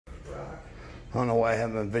I don't know why I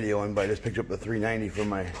haven't been videoing, but I just picked up the 390 from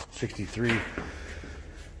my 63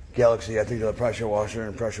 Galaxie. I think the pressure washer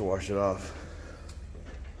and pressure washed it off.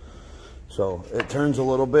 So it turns a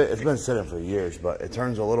little bit. It's been sitting for years, but it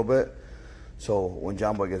turns a little bit. So when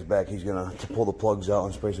John Boy gets back, he's gonna pull the plugs out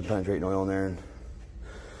and spray some penetrating oil in there. And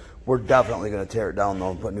we're definitely gonna tear it down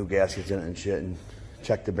though and put new gaskets in it and shit, and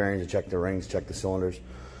check the bearings and check the rings, check the cylinders.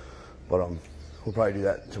 But we'll probably do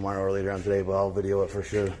that tomorrow or later on today, but I'll video it for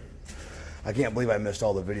sure. I can't believe I missed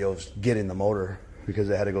all the videos getting the motor because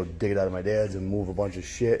I had to go dig it out of my dad's and move a bunch of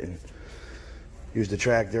shit and use the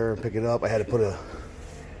tractor and pick it up. I had to put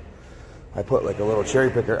like a little cherry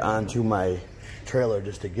picker onto my trailer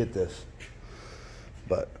just to get this,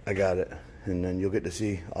 but I got it, and then you'll get to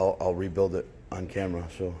see. I'll rebuild it on camera,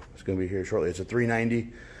 so it's gonna be here shortly. It's a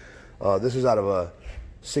 390. This is out of a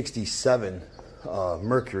 67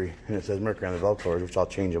 Mercury, and it says Mercury on the Velcro, which I'll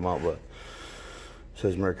change them out, but it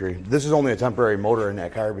says Mercury. This is only a temporary motor in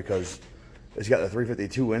that car because it's got the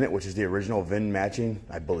 352 in it, which is the original VIN matching,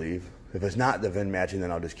 I believe. If it's not the VIN matching, then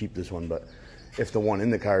I'll just keep this one, but if the one in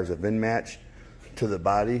the car is a VIN match to the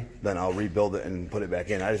body, then I'll rebuild it and put it back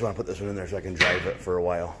in. I just want to put this one in there so I can drive it for a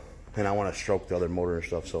while, and I want to stroke the other motor and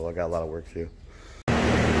stuff, so I got a lot of work to do.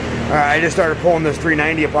 All right, I just started pulling this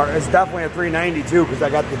 390 apart. It's definitely a 390 too, because I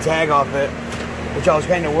got the tag off it, which I was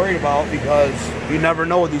kind of worried about because you never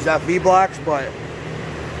know with these FV blocks. But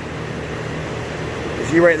you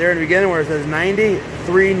see right there in the beginning where it says 90,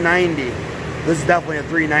 390. This is definitely a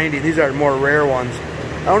 390. These are more rare ones.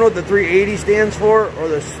 I don't know what the 380 stands for, or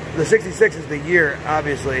the 66 is the year,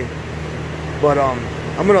 obviously. But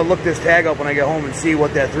I'm gonna look this tag up when I get home and see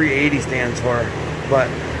what that 380 stands for. But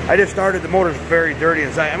I just started. The motor's very dirty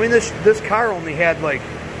inside. I mean, this car only had like,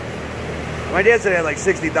 my dad said it had like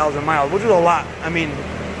 60,000 miles, which is a lot. I mean,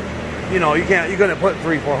 you know, you couldn't put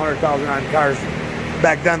 300,000-400,000 on cars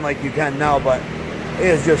back then like you can now, but it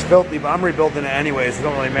is just filthy. But I'm rebuilding it anyway, so it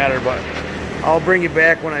don't really matter. But I'll bring you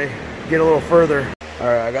back when I get a little further. All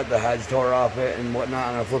right, I got the heads tore off it and whatnot.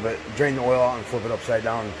 I'm gonna flip it, drain the oil out and flip it upside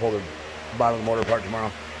down and pull the bottom of the motor apart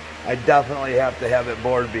tomorrow. I definitely have to have it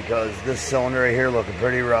bored because this cylinder right here looking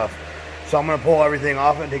pretty rough. So I'm gonna pull everything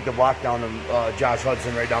off and take the block down to Josh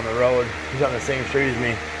Hudson right down the road. He's on the same street as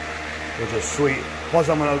me, which is sweet. Plus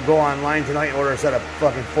I'm gonna go online tonight and order a set of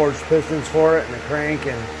fucking forged pistons for it and a crank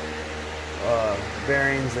and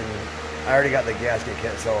bearings, and I already got the gasket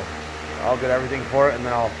kit, so I'll get everything for it, and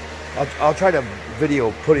then I'll try to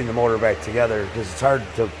video putting the motor back together because it's hard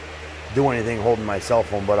to do anything holding my cell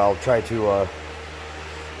phone, but I'll try to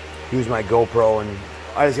use my GoPro, and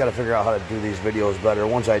I just got to figure out how to do these videos better.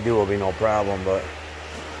 Once I do, it'll be no problem. But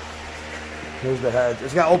here's the heads.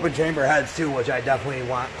 It's got open chamber heads too, which I definitely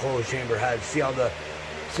want closed chamber heads. See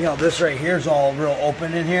how this right here is all real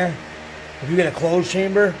open in here? If you get a closed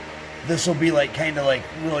chamber, this will be like kind of like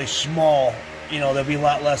really small. You know, there'll be a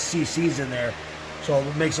lot less CCs in there, so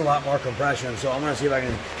it makes a lot more compression. So I'm gonna see if I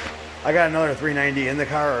can. I got another 390 in the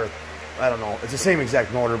car, or I don't know. It's the same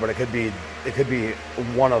exact motor, but it could be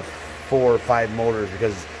one of 4 or 5 motors,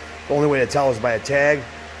 because the only way to tell is by a tag,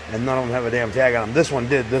 and none of them have a damn tag on them. This one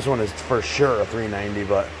did. This one is for sure a 390,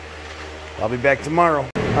 but I'll be back tomorrow.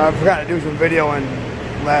 I forgot to do some videoing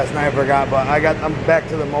last night. I forgot, but I'm back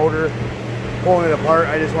to the motor, pulling it apart.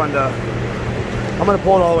 I just wanted to. I'm gonna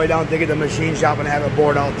pull it all the way down, take it to the machine shop, and have it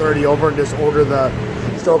bored out 30 over, and just order the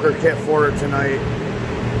stoker kit for it tonight.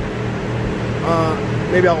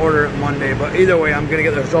 Maybe I'll order it Monday, but either way, I'm gonna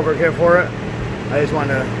get the stoker kit for it. I just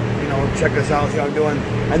wanted to, you know, check this out, see how I'm doing.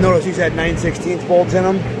 I noticed these had 9/16 bolts in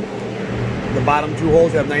them. The bottom 2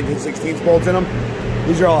 holes have 9/16 bolts in them.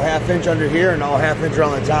 These are all 1/2 inch under here and all 1/2 inch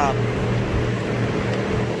around the top.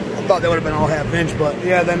 I thought they would have been all 1/2 inch, but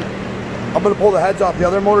yeah, then I'm gonna pull the heads off the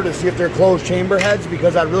other motor to see if they're closed chamber heads,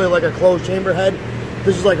 because I'd really like a closed chamber head.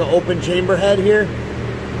 This is like an open chamber head here.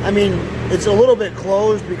 I mean, it's a little bit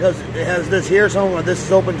closed because it has this here, so this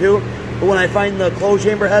is open too. But when I find the closed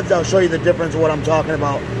chamber heads, I'll show you the difference of what I'm talking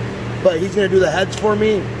about. But he's gonna do the heads for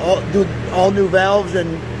me, do all new valves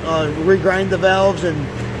and regrind the valves and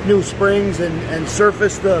new springs and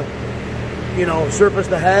surface the, you know, surface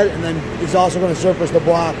the head, and then he's also gonna surface the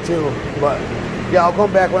block too. But yeah, I'll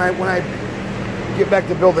come back when I get back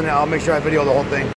to building it. I'll make sure I video the whole thing.